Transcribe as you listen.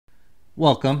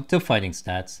Welcome to Fighting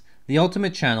Stats, the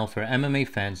ultimate channel for MMA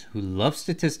fans who love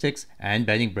statistics and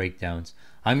betting breakdowns.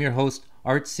 I'm your host,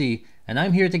 Art C, and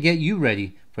I'm here to get you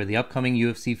ready for the upcoming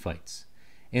UFC fights.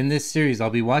 In this series, I'll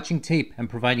be watching tape and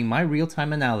providing my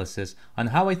real-time analysis on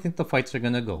how I think the fights are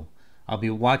going to go. I'll be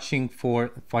watching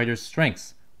for fighters'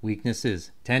 strengths,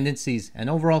 weaknesses, tendencies, and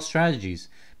overall strategies,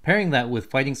 pairing that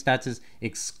with Fighting Stats'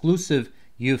 exclusive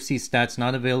UFC stats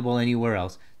not available anywhere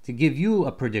else, to give you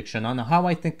a prediction on how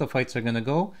I think the fights are going to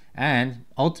go and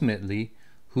ultimately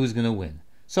who's going to win.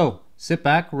 So sit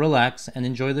back, relax, and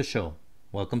enjoy the show.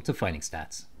 Welcome to Fighting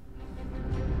Stats.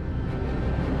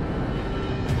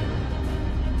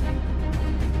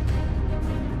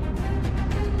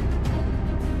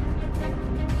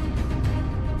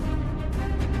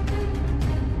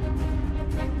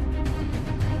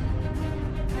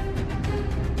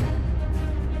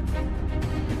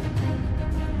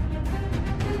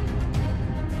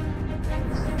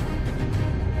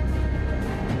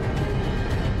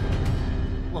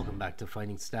 To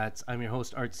Fighting Stats. I'm your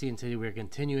host Art C, and today we're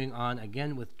continuing on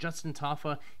again with Justin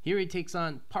Tafa. Here he takes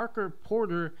on Parker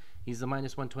Porter. He's the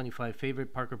minus 125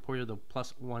 favorite. Parker Porter, the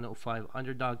plus 105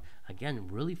 underdog. Again,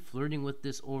 really flirting with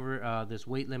this over this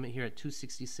weight limit here at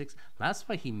 266. Last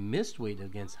fight he missed weight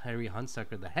against Harry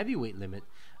Hunsucker, the heavyweight limit,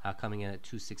 coming in at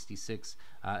 266.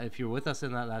 If you're with us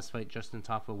in that last fight, Justin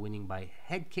Tafa winning by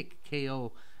head kick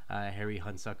KO. Harry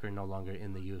Hunsucker no longer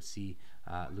in the UFC,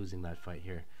 losing that fight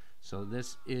here. So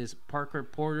this is Parker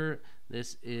Porter.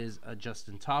 This is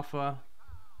Justin Tafa.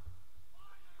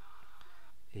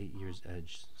 8 years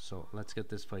edge. So let's get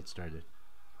this fight started.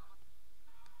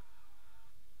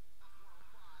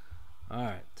 All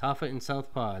right, Tafa in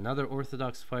southpaw. Another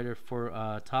orthodox fighter for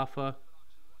Tafa.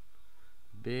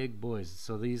 Big boys.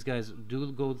 So these guys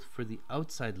do go for the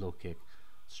outside low kick.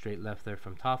 Straight left there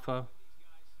from Tafa.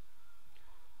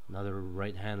 Another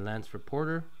right hand lands for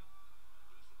Porter.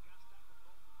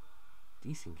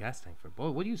 Decent gas tank for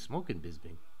boy. What are you smoking,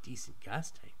 Bisbing? Decent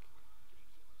gas tank.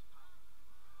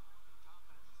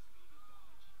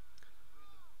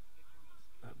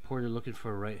 Porter looking for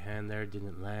a right hand there,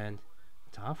 didn't land.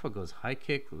 Tafa goes high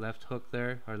kick, left hook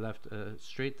there, or left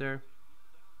straight there.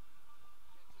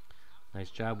 Nice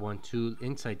jab, 1-2.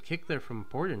 Inside kick there from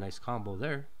Porter. Nice combo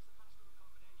there.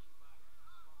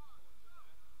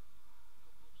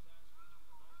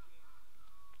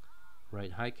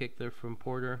 Right high kick there from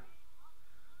Porter.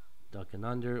 Ducking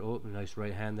under. Oh, nice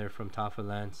right hand there from Tafa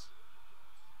lands.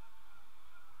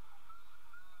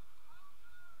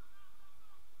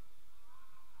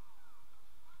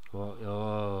 Well,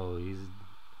 oh,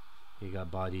 he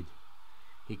got bodied.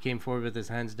 He came forward with his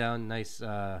hands down. Nice.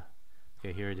 Okay,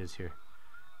 here it is here.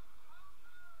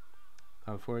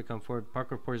 Come forward, come forward.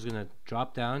 Parker Porter's going to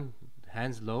drop down.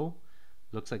 Hands low.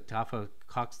 Looks like Tafa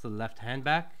cocks the left hand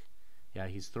back. Yeah,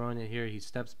 he's throwing it here. He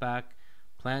steps back.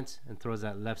 Plants and throws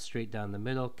that left straight down the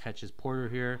middle, catches Porter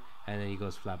here, and then he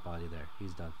goes flat body there.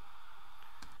 He's done.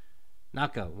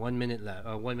 Knockout. 1 minute left.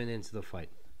 1 minute into the fight.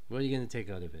 What are you going to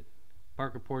take out of it?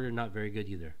 Parker Porter not very good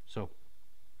either. So,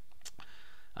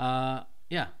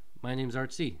 yeah, my name's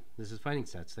Art C. This is Fighting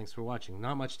Stats. Thanks for watching.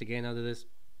 Not much to gain out of this.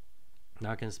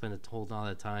 Not going to spend a whole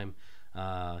lot of time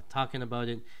talking about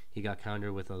it. He got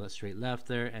countered with a straight left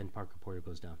there, and Parker Porter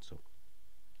goes down. So,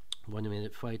 1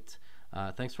 minute fight.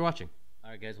 Thanks for watching.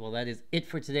 Alright guys, well that is it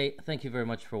for today. Thank you very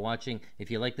much for watching.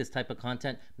 If you like this type of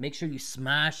content, make sure you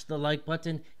smash the like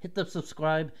button, hit the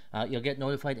subscribe. You'll get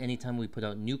notified anytime we put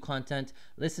out new content.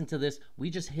 Listen to this,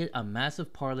 we just hit a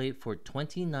massive parlay for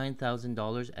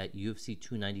 $29,000 at UFC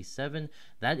 297.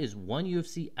 That is one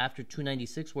UFC after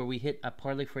 296 where we hit a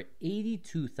parlay for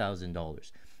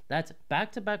 $82,000. That's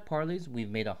back-to-back parlays.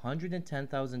 We've made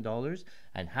 $110,000.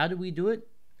 And how do we do it?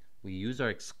 We use our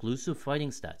exclusive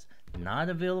Fighting Stats, not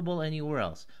available anywhere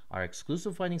else. Our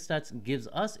exclusive Fighting Stats gives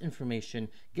us information,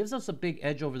 gives us a big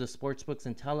edge over the sportsbooks,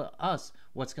 and tell us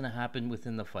what's going to happen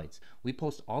within the fights. We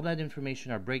post all that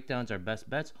information, our breakdowns, our best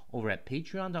bets, over at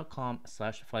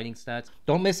patreon.com/fightingstats.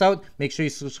 Don't miss out. Make sure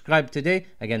you subscribe today.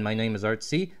 Again, my name is Art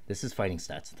C. This is Fighting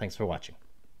Stats. Thanks for watching.